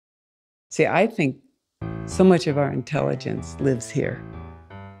See, I think so much of our intelligence lives here.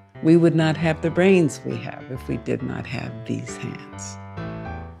 We would not have the brains we have if we did not have these hands.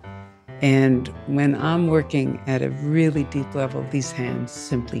 And when I'm working at a really deep level, these hands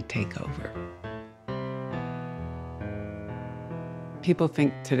simply take over. People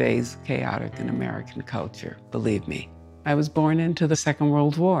think today's chaotic in American culture. Believe me, I was born into the Second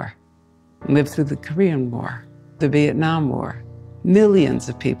World War, lived through the Korean War, the Vietnam War. Millions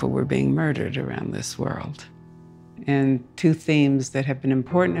of people were being murdered around this world. And two themes that have been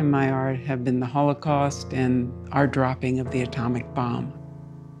important in my art have been the Holocaust and our dropping of the atomic bomb.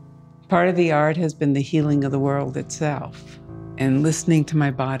 Part of the art has been the healing of the world itself and listening to my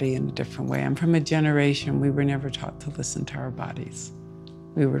body in a different way. I'm from a generation we were never taught to listen to our bodies.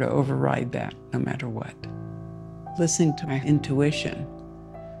 We were to override that no matter what. Listening to my intuition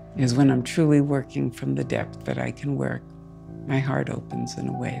is when I'm truly working from the depth that I can work. My heart opens in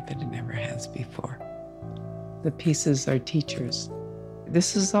a way that it never has before. The pieces are teachers.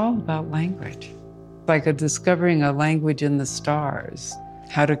 This is all about language. Like discovering a language in the stars.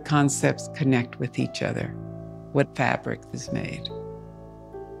 How do concepts connect with each other? What fabric is made?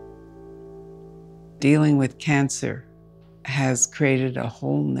 Dealing with cancer has created a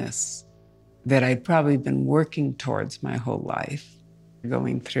wholeness that I'd probably been working towards my whole life.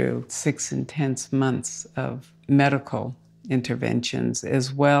 Going through 6 intense months of medical interventions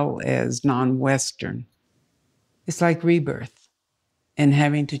as well as non-Western. It's like rebirth and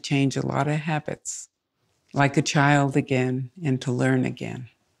having to change a lot of habits, like a child again, and to learn again.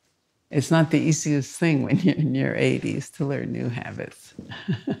 It's not the easiest thing when you're in your 80s to learn new habits.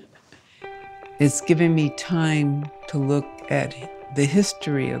 It's given me time to look at the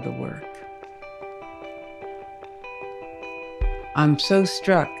history of the work. I'm so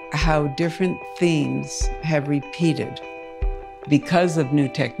struck how different themes have repeated. Because of new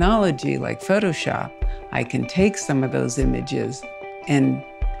technology like Photoshop, I can take some of those images and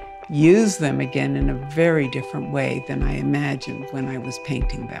use them again in a very different way than I imagined when I was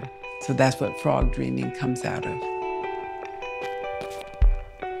painting them. So that's what frog dreaming comes out of.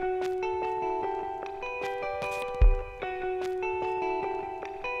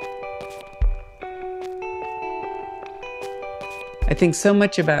 I think so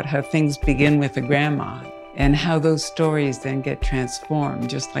much about how things begin with a grandma and how those stories then get transformed,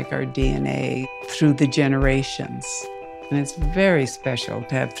 just like our DNA, through the generations. And it's very special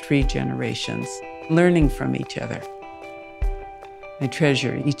to have 3 generations learning from each other. I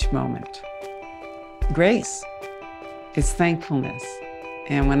treasure each moment. Grace is thankfulness.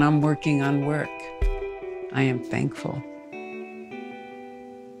 And when I'm working on work, I am thankful.